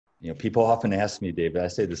People often ask me, David, I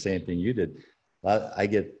say the same thing you did. I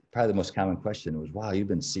get probably the most common question was, wow, you've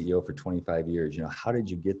been CEO for 25 years. How did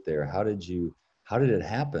you get there? How did it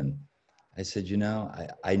happen? I said,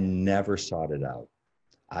 I never sought it out.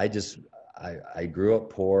 I grew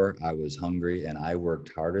up poor. I was hungry and I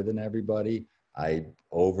worked harder than everybody. I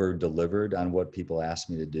over delivered on what people asked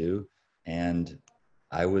me to do. And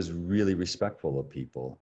I was really respectful of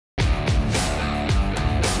people.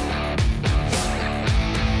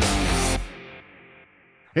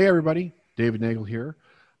 Hey, everybody. David Nagel here.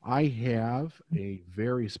 I have a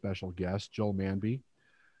very special guest, Joel Manby,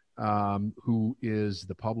 who is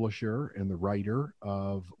the publisher and the writer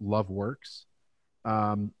of Love Works,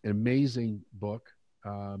 an amazing book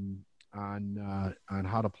on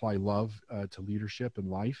how to apply love to leadership and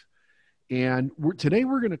life. And today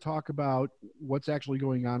we're going to talk about what's actually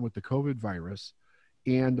going on with the COVID virus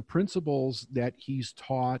and the principles that he's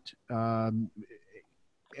taught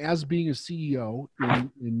as being a CEO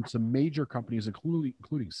in some major companies, including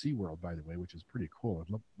SeaWorld, by the way, which is pretty cool.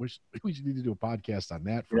 I wish we need to do a podcast on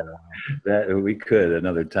that for a while. That we could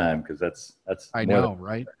another time, because that's I know,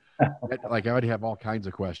 right? Like I would have all kinds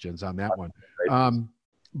of questions on that one.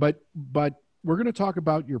 But we're going to talk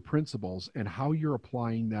about your principles and how you're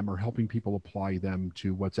applying them or helping people apply them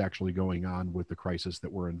to what's actually going on with the crisis that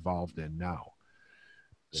we're involved in now.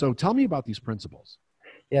 So tell me about these principles.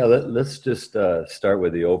 Yeah, let's just start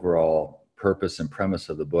with the overall purpose and premise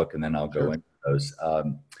of the book, and then I'll go into those.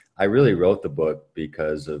 I really wrote the book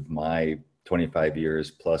because of my 25 years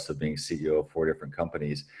plus of being CEO of 4 different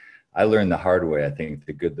companies. I learned the hard way, I think,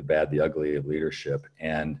 the good, the bad, the ugly of leadership.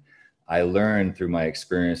 And I learned through my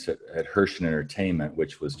experience at Herschand Entertainment,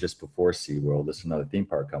 which was just before SeaWorld, this is another theme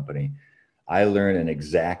park company. I learned an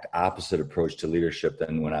exact opposite approach to leadership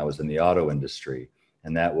than when I was in the auto industry.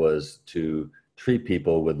 And that was to treat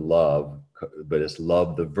people with love, but it's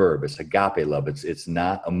love, the verb. It's agape love. It's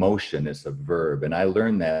not emotion, it's a verb. And I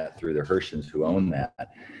learned that through the Hershands who own that.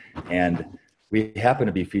 And we happen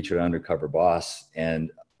to be featured on Undercover Boss. And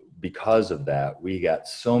because of that, we got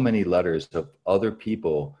so many letters of other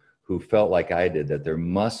people who felt like I did, that there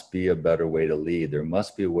must be a better way to lead. There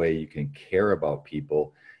must be a way you can care about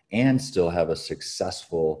people and still have a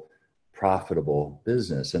successful, profitable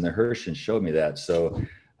business. And the Herschand showed me that. So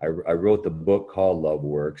I wrote the book called Love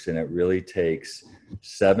Works, and it really takes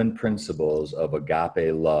 7 principles of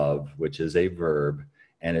agape love, which is a verb,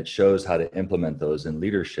 and it shows how to implement those in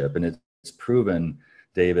leadership. And it's proven,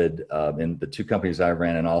 David, in the 2 companies I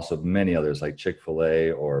ran, and also many others like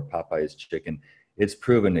Chick-fil-A or Popeye's Chicken, it's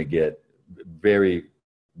proven to get very,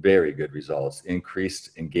 very good results.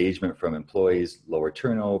 Increased engagement from employees, lower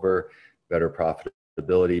turnover, better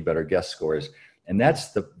profitability, better guest scores. And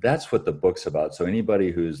that's what the book's about. So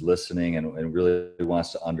anybody who's listening and really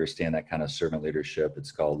wants to understand that kind of servant leadership,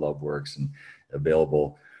 it's called Love Works and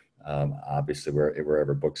available, obviously,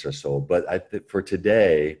 wherever books are sold. But for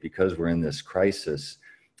today, because we're in this crisis,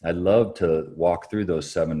 I'd love to walk through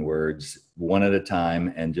those 7 words one at a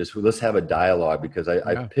time and just let's have a dialogue, because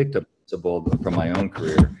I picked a principle from my own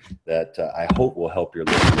career that I hope will help your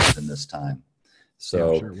listeners in this time.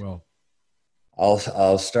 So. Yeah, sure will.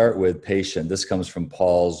 I'll start with patient. This comes from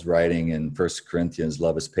Paul's writing in 1 Corinthians,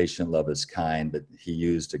 love is patient, love is kind, but he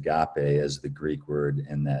used agape as the Greek word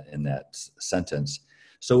in that sentence.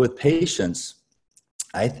 So with patience,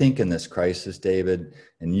 I think in this crisis, David,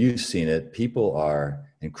 and you've seen it, people are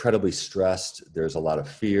incredibly stressed. There's a lot of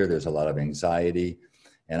fear. There's a lot of anxiety.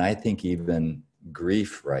 And I think even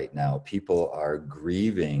grief right now, people are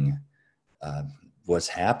grieving what's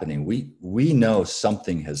happening. We know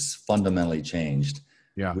something has fundamentally changed.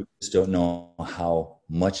 Yeah. We just don't know how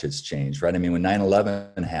much it's changed, right? I mean, when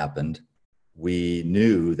 9/11 happened, we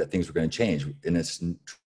knew that things were going to change, and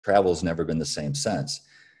travel's never been the same since.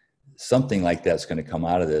 Something like that's going to come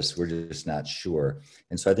out of this. We're just not sure.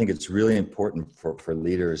 And so I think it's really important for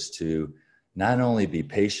leaders to not only be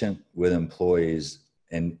patient with employees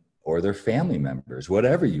or their family members,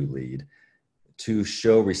 whatever you lead, to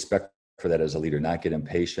show respect for that as a leader, not get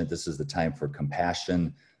impatient. This is the time for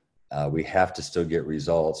compassion. We have to still get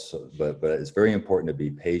results, but it's very important to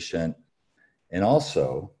be patient, and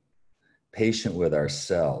also patient with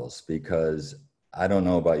ourselves, because I don't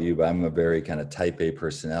know about you, but I'm a very kind of type A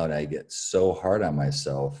personality. I get so hard on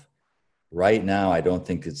myself. Right now, I don't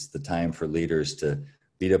think it's the time for leaders to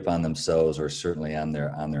beat up on themselves, or certainly on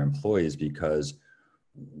their employees, because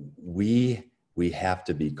we have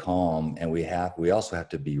to be calm, and we also have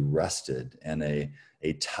to be rested. And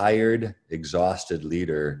a tired, exhausted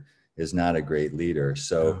leader is not a great leader.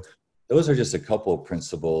 So those are just a couple of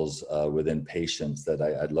principles within patience that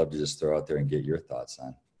I'd love to just throw out there and get your thoughts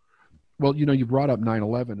on. Well, you brought up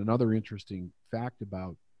 9/11. Another interesting fact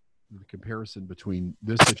about the comparison between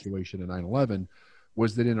this situation and 9/11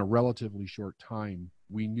 was that in a relatively short time,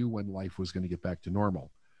 we knew when life was going to get back to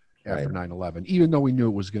normal Right. after 9/11. Even though we knew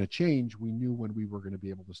it was going to change, we knew when we were going to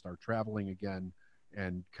be able to start traveling again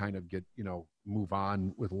and kind of get, move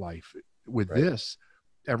on with life. With Right. this,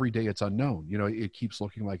 every day it's unknown. It keeps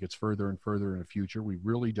looking like it's further and further in the future. We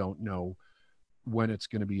really don't know when it's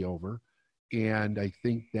going to be over. And I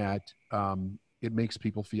think that it makes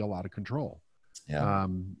people feel out of control. Yeah.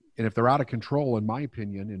 And if they're out of control, in my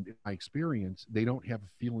opinion, and in my experience, they don't have a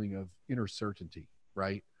feeling of inner certainty,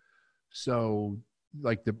 right? So,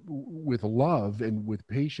 like with love and with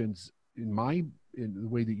patience, in the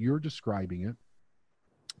way that you're describing it,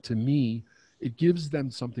 to me, it gives them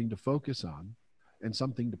something to focus on and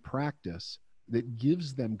something to practice that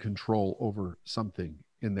gives them control over something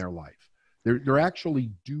in their life. They're actually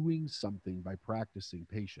doing something by practicing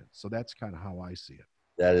patience. So that's kind of how I see it.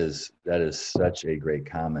 That is such a great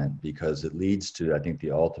comment, because it leads to, I think,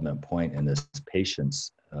 the ultimate point in this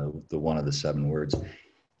patience, the one of the 7 words,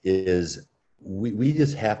 is we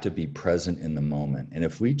just have to be present in the moment. And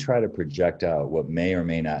if we try to project out what may or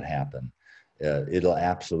may not happen, it'll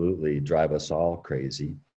absolutely drive us all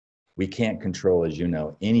crazy. We can't control, as you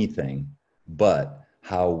know, anything but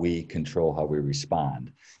how we control how we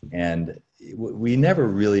respond. And we never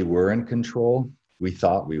really were in control. We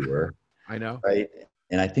thought we were, I know. right?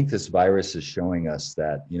 And I think this virus is showing us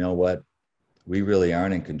that, you know what, we really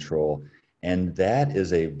aren't in control. And that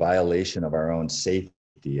is a violation of our own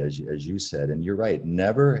safety, as you said. And you're right,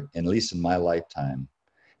 never, at least in my lifetime,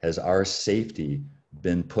 has our safety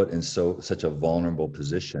been put in such a vulnerable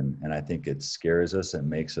position. And I think it scares us and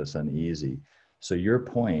makes us uneasy. So your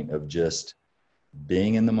point of just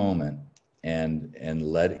being in the moment and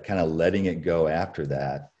letting it go after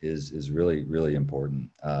that is really, really important.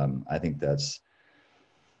 I think that's,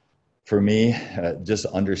 for me, just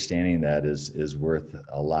understanding that is worth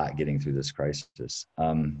a lot getting through this crisis.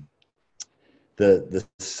 The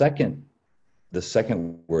second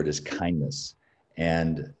word is kindness,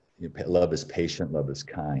 and love is patient, love is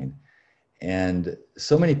kind, and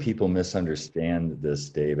so many people misunderstand this,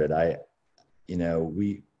 David.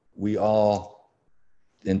 We all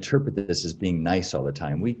interpret this as being nice all the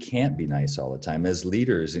time. We can't be nice all the time. As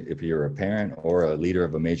leaders, if you're a parent or a leader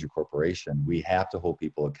of a major corporation, we have to hold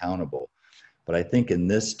people accountable. But I think in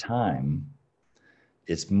this time,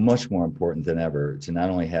 it's much more important than ever to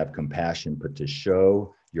not only have compassion, but to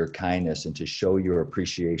show your kindness and to show your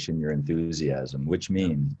appreciation, your enthusiasm, which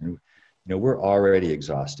means, we're already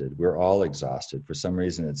exhausted. We're all exhausted. For some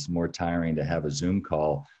reason, it's more tiring to have a Zoom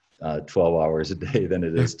call 12 hours a day than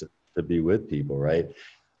it is to be with people, right?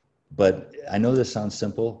 But I know this sounds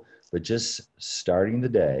simple, but just starting the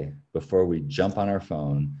day before we jump on our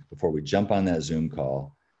phone, before we jump on that Zoom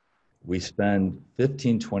call, we spend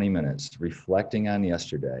 15, 20 minutes reflecting on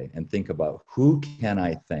yesterday and think about, who can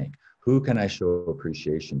I thank? Who can I show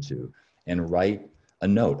appreciation to? And write a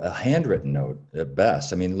note, a handwritten note at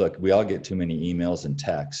best. I mean, look, we all get too many emails and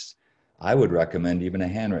texts. I would recommend even a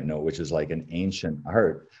handwritten note, which is like an ancient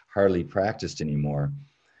art, hardly practiced anymore.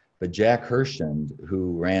 But Jack Herschand,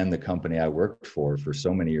 who ran the company I worked for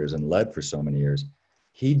so many years and led for so many years,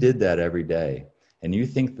 he did that every day. And you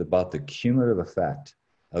think about the cumulative effect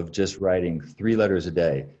of just writing 3 letters a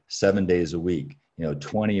day, 7 days a week,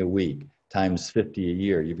 20 a week, times 50 a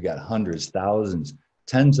year. You've got hundreds, thousands,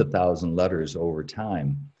 tens of thousand letters over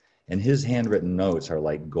time. And his handwritten notes are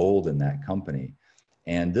like gold in that company.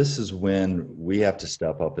 And this is when we have to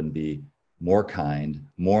step up and be more kind,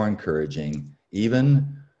 more encouraging,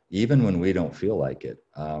 even when we don't feel like it.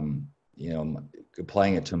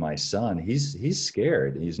 Applying it to my son, he's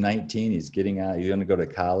scared. He's 19, he's getting out, he's going to go to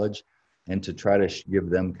college, and to try to give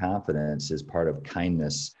them confidence is part of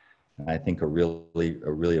kindness. I think a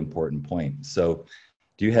really important point. So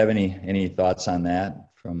do you have any thoughts on that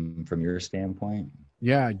from your standpoint?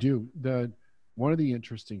 Yeah, I do. One of the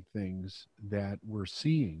interesting things that we're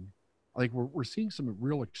seeing, like we're seeing some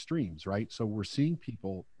real extremes, right? So we're seeing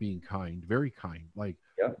people being kind, very kind, like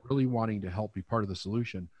Yep. really wanting to help, be part of the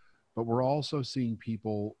solution. But we're also seeing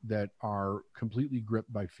people that are completely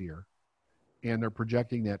gripped by fear, and they're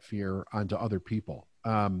projecting that fear onto other people.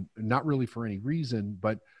 Not really for any reason,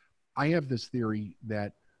 but I have this theory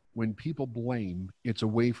that when people blame, it's a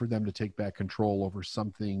way for them to take back control over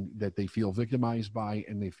something that they feel victimized by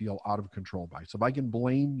and they feel out of control by. So if I can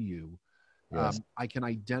blame you, Yes. I can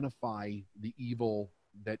identify the evil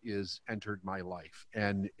that is entered my life,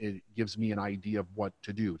 and it gives me an idea of what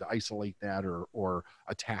to do to isolate that, or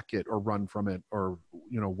attack it, or run from it, or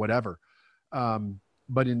whatever.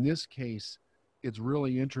 But in this case, it's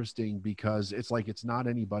really interesting because it's like it's not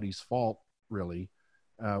anybody's fault really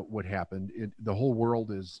what happened. The whole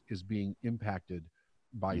world is being impacted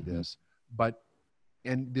by Mm-hmm. this, but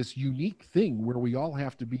and this unique thing where we all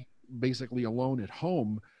have to be basically alone at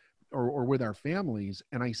home or with our families.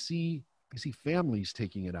 And I see families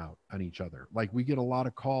taking it out on each other. Like we get a lot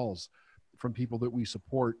of calls from people that we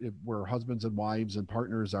support where husbands and wives and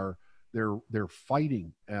partners are they're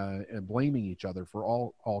fighting and blaming each other for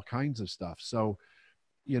all kinds of stuff. So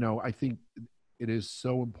I think it is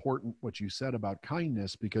so important what you said about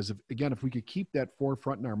kindness, because if we could keep that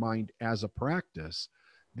forefront in our mind as a practice,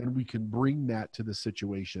 then we can bring that to the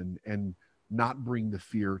situation and not bring the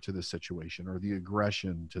fear to the situation or the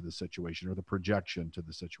aggression to the situation or the projection to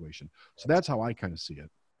the situation. So that's how I kind of see it.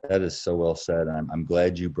 That is so well said. And I'm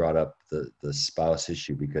glad you brought up the spouse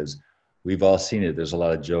issue, because we've all seen it. There's a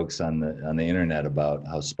lot of jokes on the internet about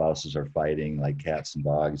how spouses are fighting like cats and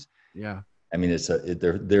dogs. Yeah. I mean,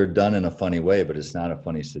 they're done in a funny way, but it's not a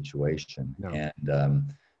funny situation. No.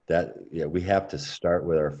 And we have to start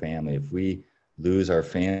with our family. If we lose our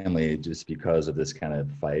family just because of this kind of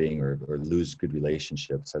fighting or lose good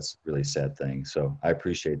relationships, that's a really sad thing. So I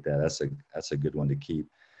appreciate that. That's a good one to keep.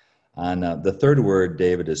 On the third word,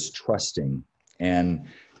 David, is trusting. And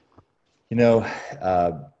you know,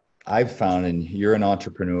 I've found, and you're an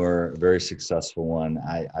entrepreneur, a very successful one.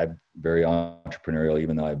 I'm very entrepreneurial,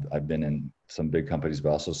 even though I've been in some big companies, but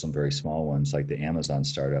also some very small ones, like the Amazon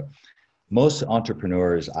startup. Most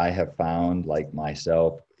entrepreneurs I have found, like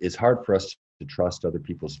myself, it's hard for us to trust other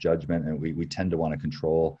people's judgment, and we tend to want to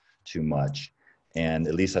control too much. And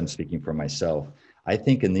at least I'm speaking for myself. I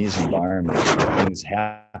think in these environments, things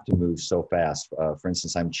have to move so fast. For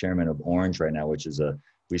instance, I'm chairman of Orange right now, which is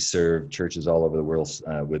we serve churches all over the world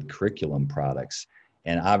with curriculum products.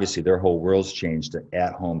 And obviously their whole world's changed to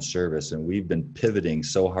at-home service. And we've been pivoting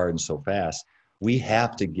so hard and so fast. We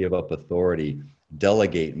have to give up authority,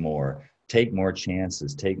 delegate more, take more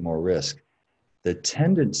chances, take more risk. The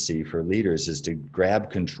tendency for leaders is to grab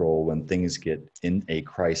control when things get in a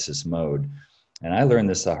crisis mode. And I learned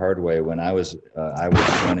this the hard way when I was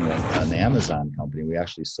running an Amazon company. We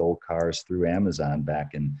actually sold cars through Amazon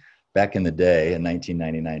back in the day in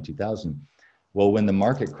 1999, 2000. Well, when the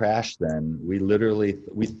market crashed, then we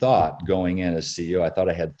thought going in as CEO, I thought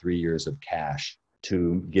I had 3 years of cash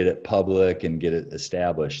to get it public and get it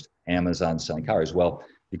established. Amazon selling cars. Well,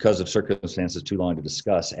 because of circumstances too long to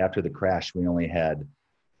discuss, after the crash, we only had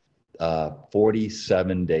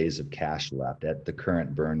 47 days of cash left at the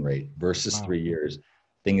current burn rate versus Wow. 3 years.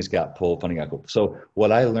 Things got pulled, funding got pulled. So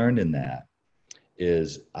what I learned in that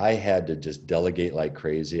is I had to just delegate like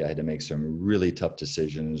crazy. I had to make some really tough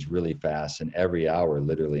decisions really fast, and every hour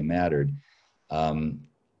literally mattered.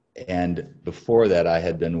 And before that, I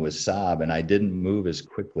had been with Saab, and I didn't move as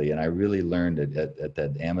quickly. And I really learned at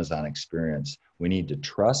that Amazon experience, we need to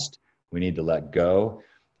trust, we need to let go,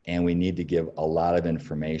 and we need to give a lot of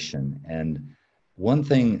information. And one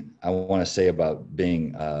thing I want to say about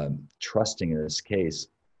being trusting in this case,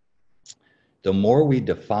 the more we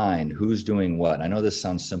define who's doing what, I know this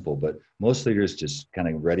sounds simple, but most leaders just kind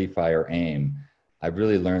of ready, fire, aim. I've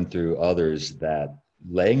really learned through others that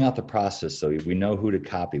laying out the process so we know who to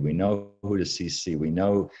copy, we know who to CC, we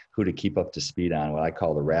know who to keep up to speed on, what I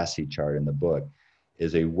call the RASI chart in the book,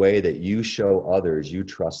 is a way that you show others you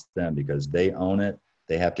trust them because they own it.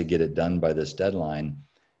 They have to get it done by this deadline.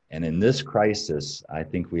 And in this crisis, I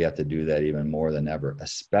think we have to do that even more than ever,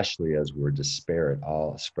 especially as we're disparate,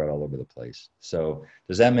 all spread all over the place. So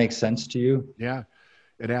does that make sense to you? Yeah,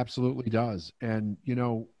 it absolutely does. And,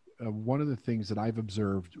 one of the things that I've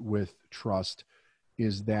observed with trust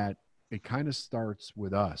is that it kind of starts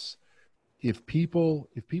with us. If people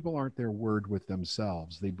aren't their word with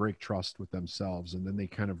themselves, they break trust with themselves, and then they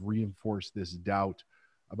kind of reinforce this doubt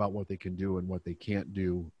about what they can do and what they can't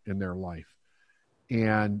do in their life.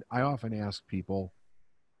 And I often ask people,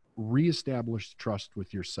 reestablish trust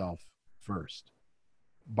with yourself first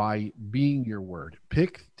by being your word.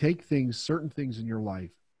 Take certain things in your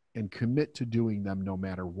life and commit to doing them no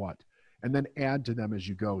matter what. And then add to them as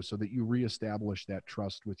you go so that you reestablish that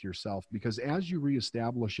trust with yourself. Because as you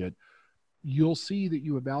reestablish it, you'll see that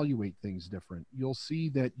you evaluate things different. You'll see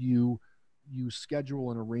that you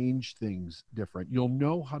schedule and arrange things different. You'll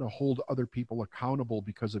know how to hold other people accountable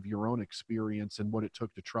because of your own experience and what it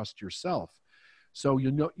took to trust yourself. So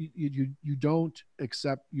you don't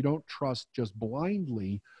trust just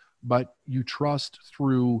blindly, but you trust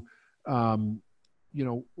through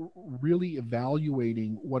really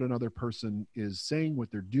evaluating what another person is saying,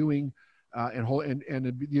 what they're doing, and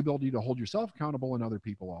the ability to hold yourself accountable and other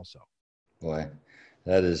people also. Boy,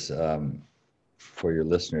 that is for your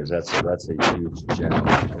listeners, that's a huge gem.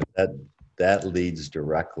 That leads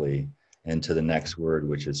directly into the next word,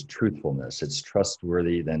 which is truthfulness. It's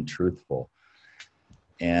trustworthy, then truthful.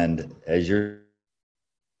 And as you're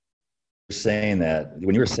saying that,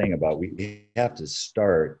 when you were saying about we have to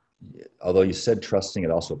start, although you said trusting,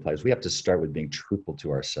 it also applies. We have to start with being truthful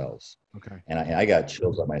to ourselves. Okay. And I got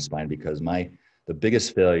chills up my spine because the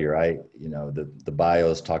biggest failure, the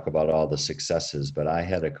bios talk about all the successes, but I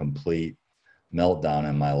had a complete meltdown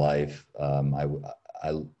in my life.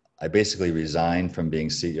 I basically resigned from being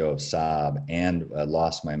CEO of Saab and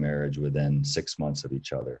lost my marriage within 6 months of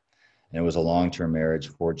each other. And it was a long-term marriage,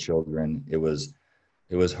 4 children. It was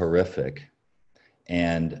horrific.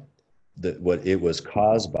 And what it was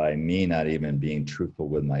caused by me not even being truthful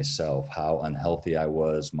with myself, how unhealthy I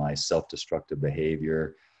was, my self-destructive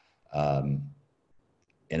behavior. And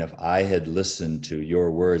if I had listened to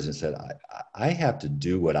your words and said, I have to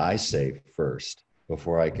do what I say first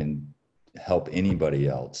before I can help anybody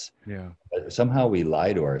else. Yeah. But somehow we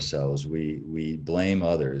lie to ourselves. We blame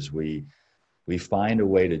others. We find a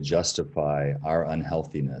way to justify our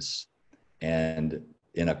unhealthiness. And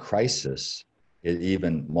in a crisis, it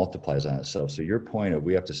even multiplies on itself. So your point of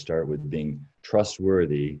we have to start with being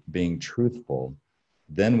trustworthy, being truthful,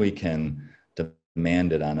 then we can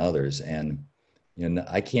demand it on others. And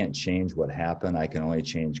I can't change what happened. I can only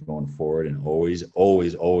change going forward, and always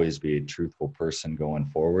be a truthful person going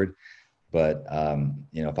forward. But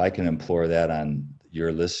if I can implore that on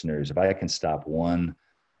your listeners, if I can stop one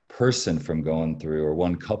person from going through, or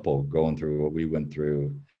one couple going through what we went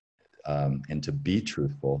through, and to be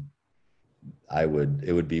truthful,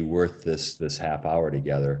 it would be worth this half hour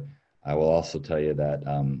together. I will also tell you that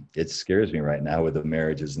it scares me right now with the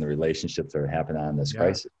marriages and the relationships that are happening on this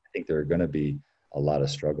crisis. I think there are going to be a lot of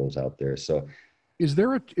struggles out there. So is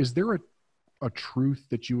there a truth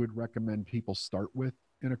that you would recommend people start with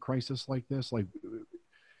in a crisis like this? Like,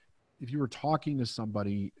 if you were talking to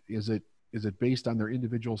somebody, is it based on their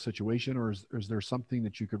individual situation, or is there something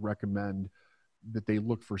that you could recommend that they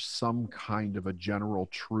look for some kind of a general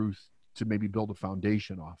truth to maybe build a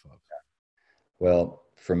foundation off of? Well,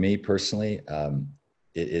 for me personally,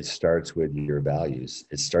 it starts with your values.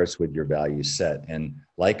 It starts with your value set. And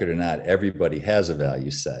like it or not, everybody has a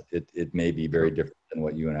value set. It may be very different than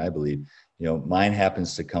what you and I believe. Mine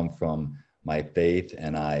happens to come from my faith,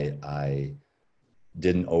 and I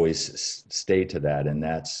didn't always stay to that. And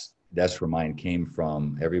that's where mine came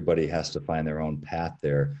from. Everybody has to find their own path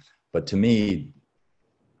there. But to me,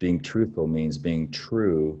 being truthful means being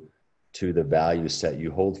true to the value set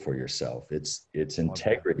you hold for yourself. It's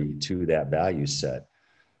integrity to that value set.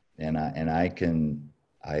 And I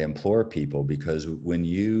implore people, because when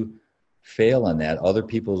you fail on that, other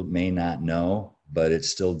people may not know, but it's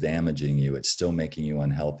still damaging you. It's still making you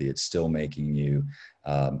unhealthy. It's still making you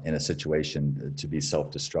in a situation to be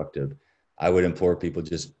self-destructive. I would implore people,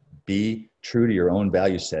 just be true to your own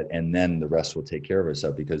value set, and then the rest will take care of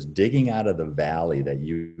itself. Because digging out of the valley that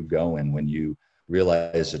you go in when you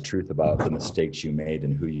realize the truth about the mistakes you made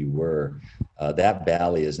and who you were, that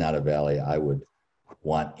valley is not a valley I would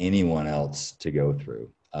want anyone else to go through.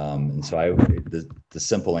 And so the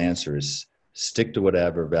simple answer is stick to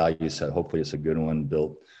whatever value set. Hopefully it's a good one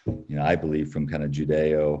built, I believe from kind of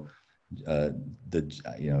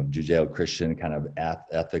Judeo-Christian kind of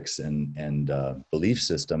ethics and belief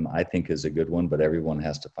system, I think is a good one, but everyone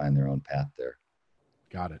has to find their own path there.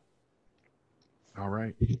 Got it. All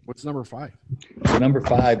right. What's number 5? So number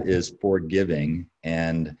 5 is forgiving,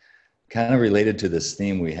 and kind of related to this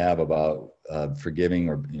theme we have about forgiving,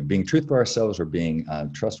 or being truthful to ourselves, or being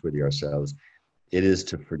trustworthy ourselves. It is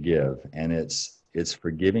to forgive, and it's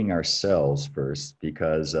forgiving ourselves first,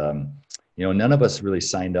 because none of us really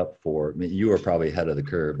signed up for. You were probably ahead of the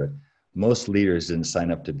curve, but most leaders didn't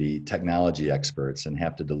sign up to be technology experts and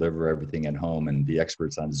have to deliver everything at home and be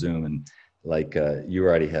experts on Zoom, and like you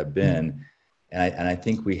already have been. And I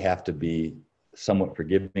think we have to be somewhat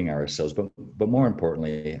forgiving ourselves, but more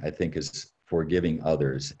importantly, I think, is forgiving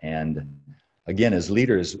others. And again, as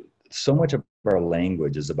leaders, so much of our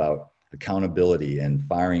language is about accountability and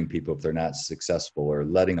firing people if they're not successful, or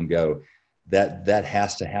letting them go. That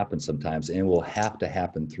has to happen sometimes, and will have to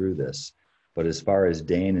happen through this. But as far as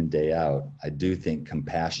day in and day out, I do think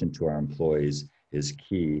compassion to our employees is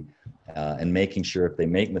key, and making sure if they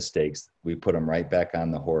make mistakes, we put them right back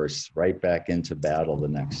on the horse, right back into battle the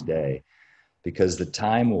next day. Because the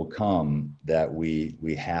time will come that we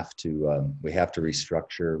have to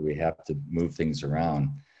restructure, we have to move things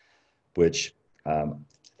around. Which,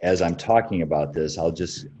 as I'm talking about this,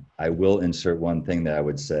 I will insert one thing that I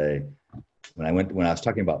would say. When I was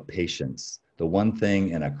talking about patience, the one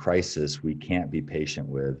thing in a crisis we can't be patient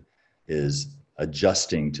with is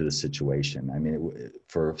adjusting to the situation. I mean,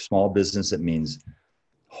 for small business, it means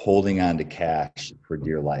holding on to cash for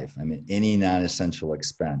dear life. I mean, any non-essential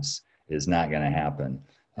expense is not going to happen.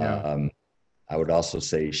 Yeah. I would also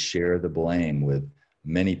say share the blame with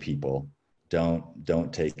many people.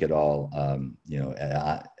 Don't take it all,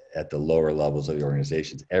 at the lower levels of the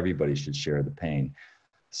organizations. Everybody should share the pain.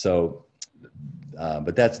 So,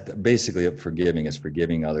 but that's basically forgiving is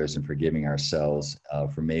forgiving others and forgiving ourselves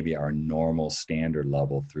for maybe our normal standard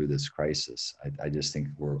level through this crisis. I just think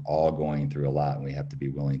we're all going through a lot, and we have to be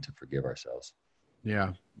willing to forgive ourselves.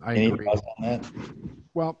 Yeah, I Any agree. thoughts on that?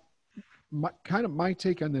 Well, my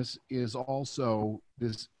take on this is also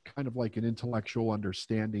this kind of like an intellectual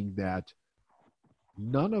understanding that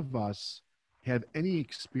none of us have any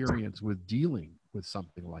experience with dealing with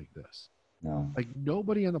something like this. No. Like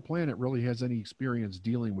nobody on the planet really has any experience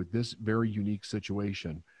dealing with this very unique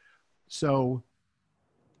situation. So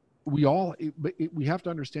we have to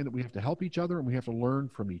understand that we have to help each other and we have to learn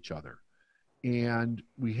from each other. And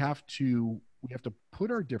we have to put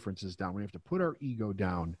our differences down. We have to put our ego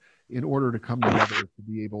down in order to come together to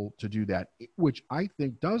be able to do that, which I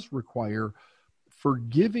think does require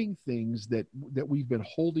forgiving things that we've been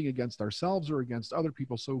holding against ourselves or against other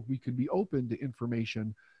people, so we can be open to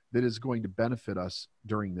information that is going to benefit us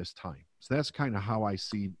during this time. So that's kind of how I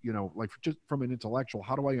see, like just from an intellectual,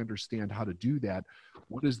 how do I understand how to do that?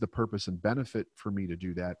 What is the purpose and benefit for me to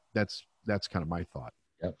do that? That's kind of my thought.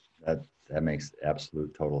 Yep, that makes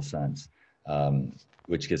absolute total sense.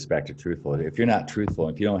 Which gets back to truthful. If you're not truthful,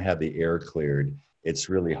 if you don't have the air cleared, it's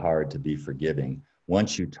really hard to be forgiving.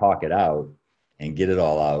 Once you talk it out and get it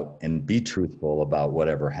all out and be truthful about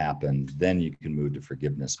whatever happened, then you can move to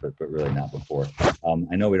forgiveness, but really not before.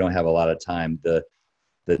 I know we don't have a lot of time. The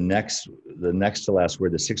next to last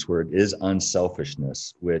word, the sixth word, is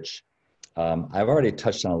unselfishness, which I've already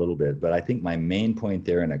touched on a little bit, but I think my main point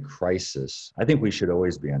there in a crisis, I think we should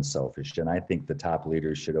always be unselfish. And I think the top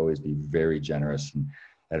leaders should always be very generous. And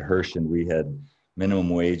at Herschand, we had minimum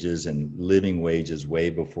wages and living wages way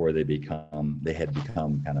before they had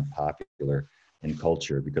become kind of popular in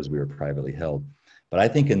culture because we were privately held. But I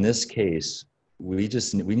think in this case, we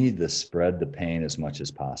need to spread the pain as much as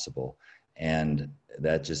possible. And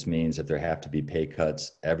that just means that there have to be pay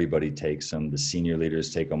cuts. Everybody takes them. The senior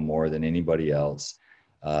leaders take them more than anybody else.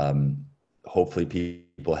 Hopefully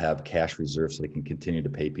people have cash reserves so they can continue to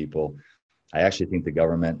pay people. I actually think the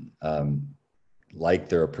government, like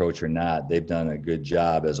their approach or not, they've done a good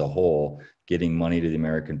job as a whole getting money to the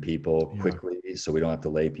American people quickly, so we don't have to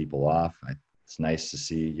lay people off. It's nice to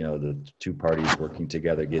see, the two parties working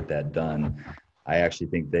together get that done. I actually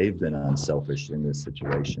think they've been unselfish in this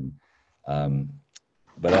situation.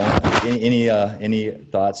 But any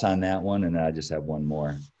thoughts on that one? And I just have one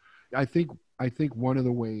more. I think one of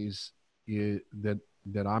the ways that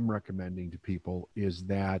I'm recommending to people is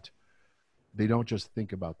that they don't just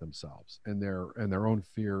think about themselves and their own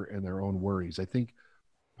fear and their own worries. I think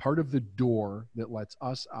part of the door that lets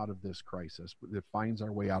us out of this crisis, that finds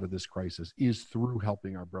our way out of this crisis, is through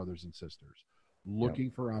helping our brothers and sisters, looking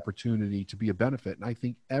for opportunity to be a benefit. And I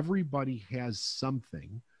think everybody has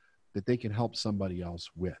something that they can help somebody else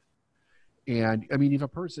with. And I mean,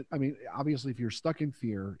 obviously if you're stuck in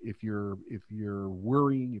fear, if you're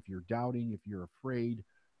worrying, if you're doubting, if you're afraid,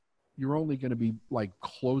 you're only going to be like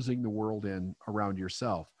closing the world in around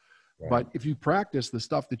yourself. Right. But if you practice the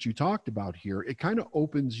stuff that you talked about here, it kind of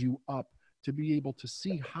opens you up to be able to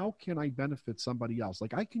see, how can I benefit somebody else?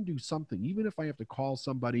 Like I can do something, even if I have to call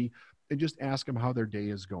somebody and just ask them how their day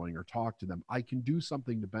is going or talk to them. I can do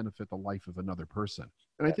something to benefit the life of another person.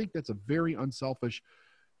 And I think that's a very unselfish,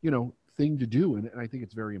 thing to do. And I think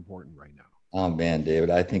it's very important right now. Oh man, David,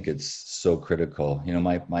 I think it's so critical.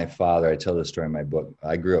 My father, I tell this story in my book.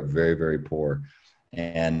 I grew up very, very poor.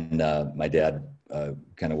 And my dad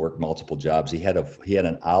kind of worked multiple jobs. He had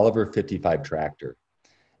an Oliver 55 tractor.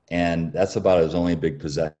 And that's about his only big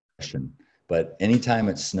possession. But anytime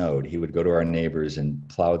it snowed, he would go to our neighbors and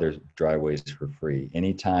plow their driveways for free.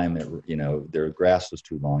 Anytime their grass was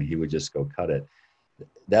too long, he would just go cut it.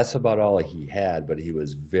 That's about all he had, but he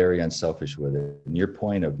was very unselfish with it. And your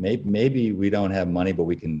point of maybe we don't have money, but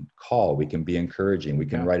we can call, we can be encouraging, we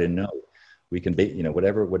can write a note, we can be,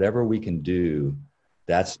 whatever we can do,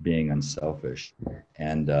 that's being unselfish.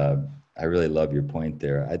 And I really love your point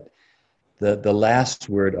there. The last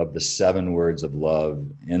word of the 7 words of love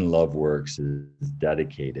in Love Works is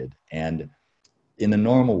dedicated. And in the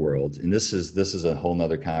normal world, and this is a whole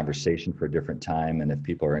nother conversation for a different time, and if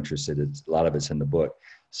people are interested, a lot of it's in the book.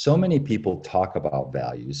 So many people talk about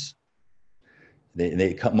values.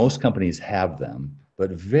 most companies have them,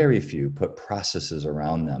 but very few put processes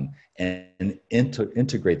around them and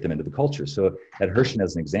integrate them into the culture. So at Herschand,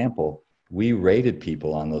 as an example, we rated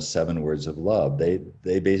people on those 7 words of love.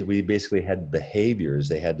 We basically had behaviors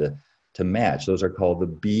they had to match. Those are called the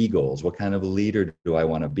B goals. What kind of leader do I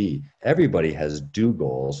want to be? Everybody has do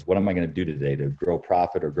goals. What am I going to do today to grow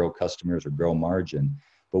profit or grow customers or grow margin?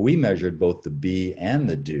 But we measured both the B and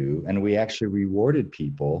the do, and we actually rewarded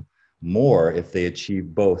people more if they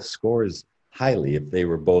achieved both scores highly. If they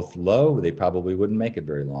were both low, they probably wouldn't make it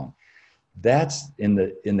very long. That's in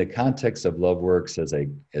the context of Love Works as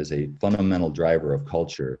a fundamental driver of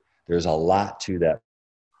culture. There's a lot to that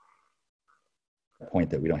point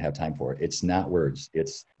that we don't have time for. It's not words.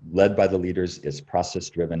 It's led by the leaders, it's process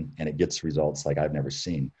driven, and it gets results like I've never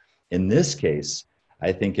seen. In this case,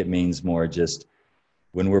 I think it means more just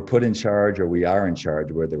when we're put in charge or we are in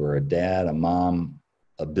charge, whether we're a dad, a mom,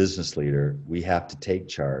 a business leader, we have to take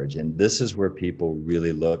charge. And this is where people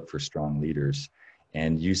really look for strong leaders.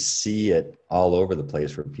 And you see it all over the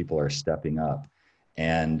place where people are stepping up.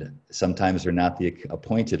 And sometimes they're not the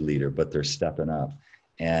appointed leader, but they're stepping up.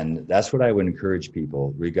 And that's what I would encourage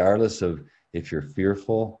people, regardless of if you're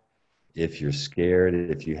fearful, if you're scared,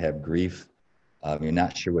 if you have grief, you're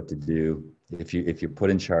not sure what to do. If you're put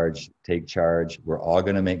in charge, take charge. We're all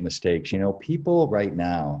going to make mistakes. You know, people right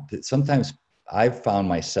now, sometimes I've found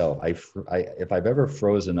myself, if I've ever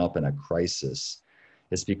frozen up in a crisis,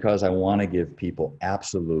 it's because I want to give people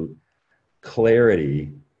absolute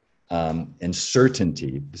clarity and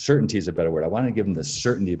certainty. Certainty is a better word. I want to give them the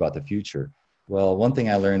certainty about the future. Well, one thing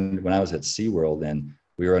I learned when I was at SeaWorld and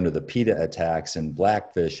we were under the PETA attacks and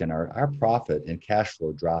Blackfish, and our profit and cash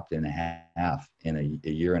flow dropped in half in a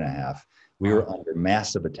year and a half. We were under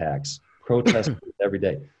massive attacks, protests every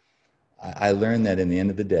day. I learned that in the end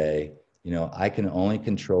of the day, you know, I can only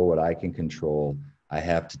control what I can control. I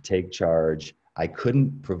have to take charge. I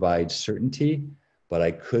couldn't provide certainty, but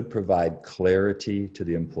I could provide clarity to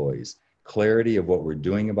the employees, clarity of what we're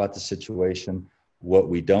doing about the situation, what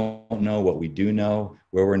we don't know, what we do know,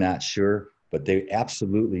 where we're not sure, but they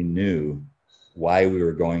absolutely knew why we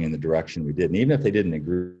were going in the direction we did. And even if they didn't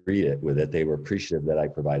agree with it, they were appreciative that I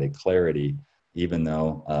provided clarity, even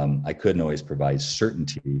though I couldn't always provide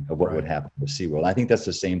certainty of what would happen with SeaWorld. I think that's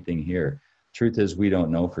the same thing here. Truth is, we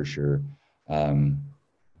don't know for sure,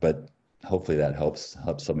 but hopefully that helps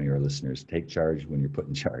some of your listeners take charge when you're put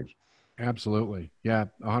in charge. Absolutely. Yeah,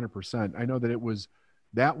 100%. I know that it was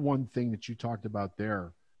that one thing that you talked about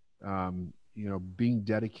there, you know, being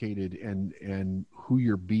dedicated and who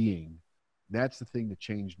you're being. That's the thing that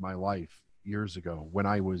changed my life years ago when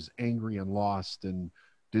I was angry and lost and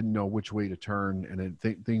didn't know which way to turn.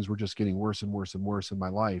 And things were just getting worse and worse and worse in my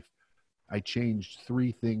life. I changed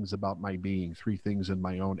 3 things about my being, 3 things in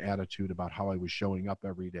my own attitude about how I was showing up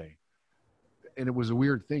every day. And it was a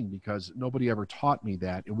weird thing because nobody ever taught me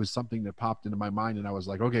that. It was something that popped into my mind and I was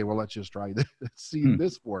like, okay, well, let's just try this, see if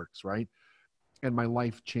this works. Right. And my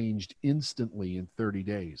life changed instantly in 30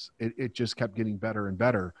 days. It just kept getting better and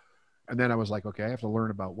better. And then I was like, okay, I have to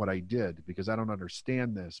learn about what I did because I don't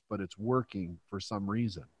understand this, but it's working for some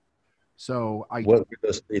reason. So what were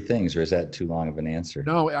those 3 things, or is that too long of an answer?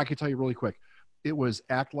 No, I can tell you really quick. It was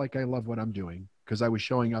act like I love what I'm doing because I was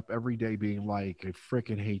showing up every day being like, I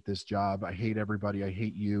freaking hate this job. I hate everybody. I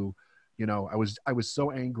hate you. You know, I was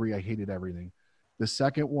so angry. I hated everything. The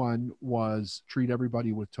second one was treat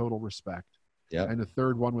everybody with total respect. Yeah. And the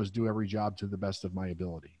third one was do every job to the best of my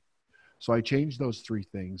ability. So I changed those 3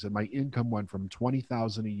 things and my income went from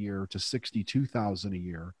 20,000 a year to 62,000 a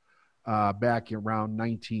year back around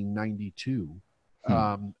 1992.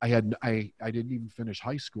 I didn't even finish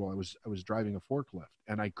high school. I was driving a forklift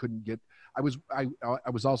and I couldn't get, I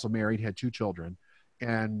was also married, had 2 children,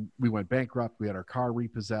 and we went bankrupt. We had our car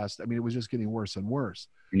repossessed. I mean, it was just getting worse and worse.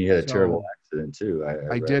 And you had a terrible accident too.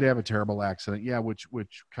 I did have a terrible accident. Yeah. Which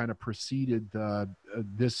kind of preceded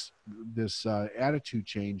this attitude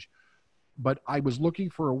change, but I was looking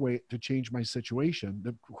for a way to change my situation.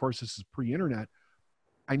 Of course, this is pre-internet.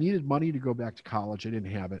 I needed money to go back to college. I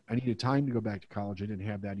didn't have it. I needed time to go back to college. I didn't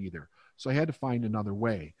have that either. So I had to find another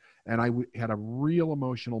way. And I had a real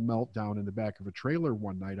emotional meltdown in the back of a trailer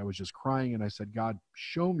one night. I was just crying and I said, God,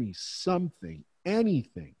 show me something,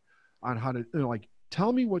 anything on how to, you know, like,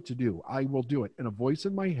 tell me what to do. I will do it. And a voice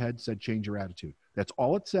in my head said, change your attitude. That's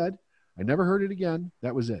all it said. I never heard it again.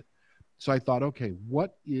 That was it. So I thought, okay,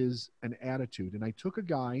 what is an attitude? And I took a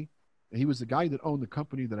guy, and he was the guy that owned the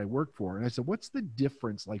company that I worked for. And I said, what's the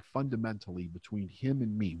difference, like fundamentally, between him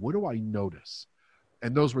and me? What do I notice?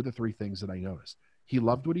 And those were the 3 things that I noticed. He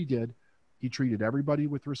loved what he did. He treated everybody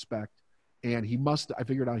with respect. And I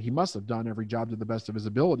figured out he must have done every job to the best of his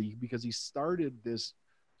ability, because he started this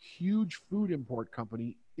huge food import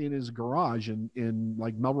company in his garage in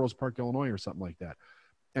like Melrose Park, Illinois, or something like that.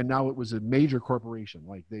 And now it was a major corporation.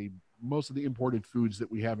 Like most of the imported foods that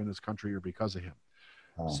we have in this country are because of him.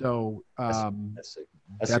 Oh, so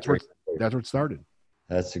that's where it started.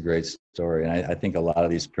 That's a great story. And I think a lot of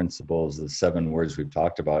these principles, the 7 words we've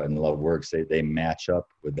talked about in Love Works, they match up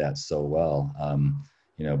with that so well.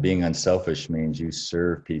 You know, being unselfish means you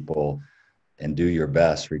serve people and do your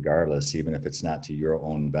best regardless, even if it's not to your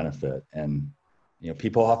own benefit. And, you know,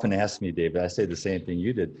 people often ask me, David, I say the same thing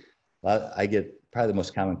you did. I get probably the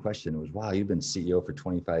most common question was, wow, you've been CEO for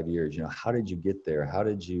 25 years. You know, how did you get there? How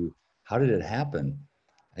did it happen?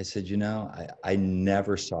 I said, you know, I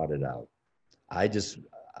never sought it out.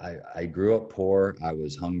 I grew up poor. I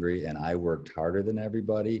was hungry and I worked harder than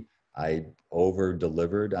everybody. I over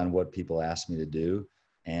delivered on what people asked me to do.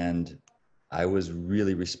 And I was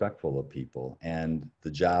really respectful of people, and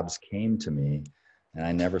the jobs came to me and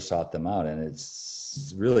I never sought them out. And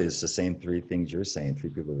it's the same 3 things you're saying: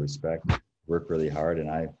 treat people with respect, work really hard.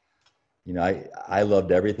 And I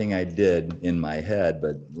loved everything I did in my head,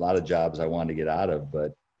 but a lot of jobs I wanted to get out of,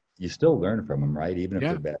 but you still learn from them, right? Even if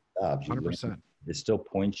they're bad jobs, 100%. It still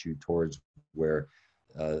points you towards where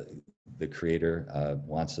the Creator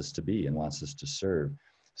wants us to be and wants us to serve.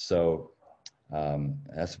 So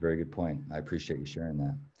that's a very good point. I appreciate you sharing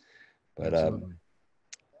that. But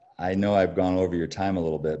I know I've gone over your time a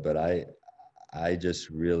little bit, but I just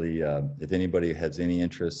really, if anybody has any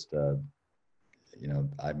interest, you know,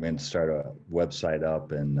 I'm going to start a website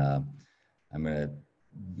up, and I'm going to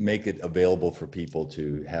make it available for people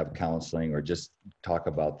to have counseling or just talk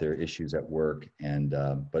about their issues at work. And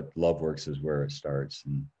but LoveWorks is where it starts,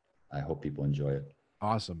 and I hope people enjoy it.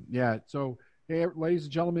 Awesome. Yeah. So, hey, ladies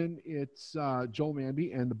and gentlemen, it's Joel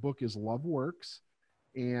Manby, and the book is Love Works.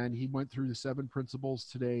 And he went through the 7 principles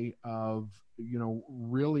today of, you know,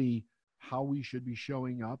 really how we should be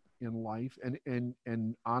showing up in life.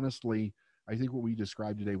 And honestly, I think what we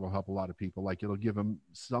described today will help a lot of people. Like, it'll give them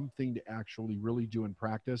something to actually really do in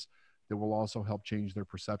practice that will also help change their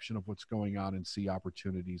perception of what's going on and see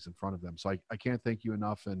opportunities in front of them. So I can't thank you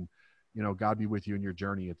enough. And, you know, God be with you in your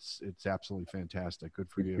journey. It's absolutely fantastic. Good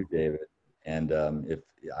for you, David. And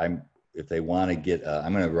if they want to get,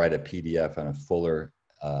 I'm going to write a PDF on a fuller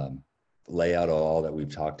layout of all that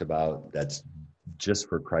we've talked about. That's just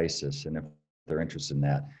for crisis. And if they're interested in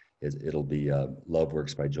that, it'll be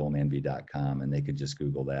loveworks by joelmanby.com, and they could just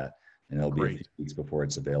Google that, and it'll be a few weeks before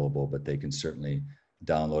it's available, but they can certainly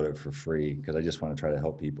download it for free, because I just want to try to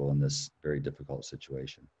help people in this very difficult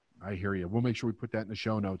situation. I hear you. We'll make sure we put that in the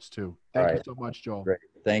show notes too. Thank you so much, Joel. Great.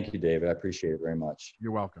 Thank you, David. I appreciate it very much.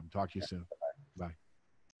 You're welcome. Talk to you soon. Bye.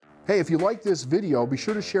 Hey, if you like this video, be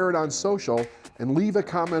sure to share it on social and leave a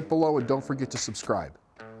comment below, and don't forget to subscribe.